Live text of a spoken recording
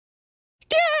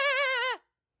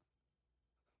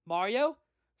Mario?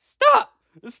 Stop!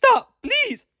 Stop!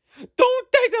 Please!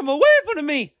 Don't take them away from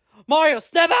me! Mario,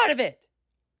 snap out of it!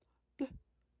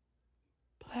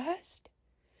 Blast?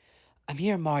 I'm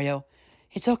here, Mario.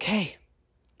 It's okay.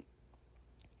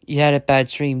 You had a bad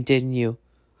dream, didn't you?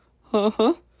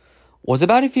 Uh-huh. Was it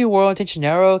about if you were on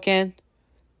Tensionero again?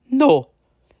 No,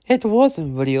 it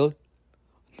wasn't real.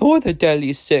 Nor the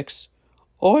Deadly Six.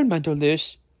 Or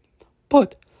Mentalish.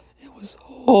 But it was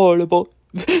horrible.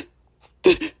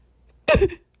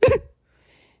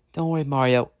 Don't worry,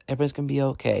 Mario. Everything's gonna be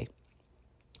okay.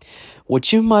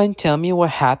 Would you mind telling me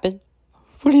what happened?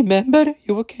 Remember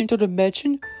you came to the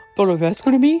mansion to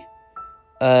rescue me?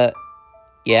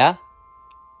 Yeah?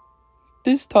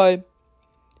 This time,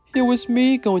 it was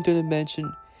me going to the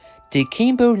mansion. Did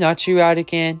King Boo knock you out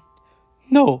again?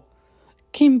 No,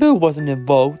 King Boo wasn't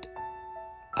involved.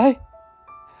 I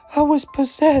was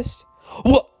possessed.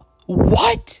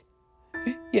 What?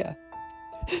 Yeah,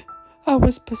 I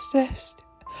was possessed.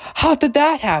 How did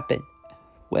that happen?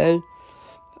 Well,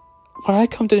 when I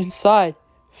come to the inside,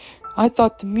 I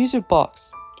thought the music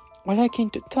box. When I came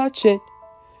to touch it,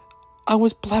 I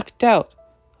was blacked out.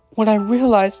 When I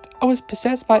realized I was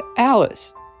possessed by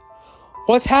Alice.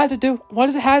 What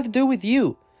does it have to do with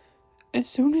you? As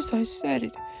soon as I said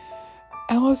it,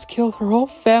 Alice killed her whole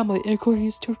family, including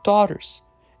his 2 daughters,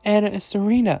 Anna and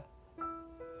Serena.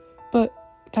 But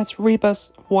that's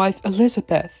Reba's wife,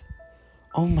 Elizabeth.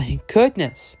 Oh my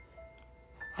goodness.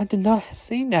 I did not have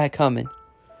seen that coming.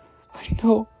 I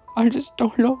know, I just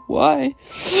don't know why.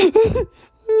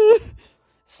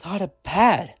 It's not a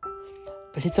bad.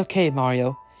 But it's okay,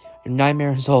 Mario. Your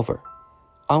nightmare is over.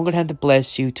 I'm gonna have to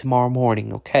bless you tomorrow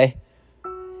morning, okay?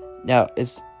 Now,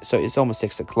 it's almost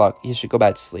 6 o'clock. You should go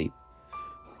back to sleep.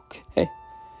 Okay.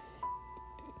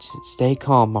 Just stay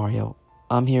calm, Mario.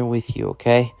 I'm here with you,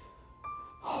 okay?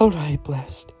 Alright,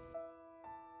 blessed.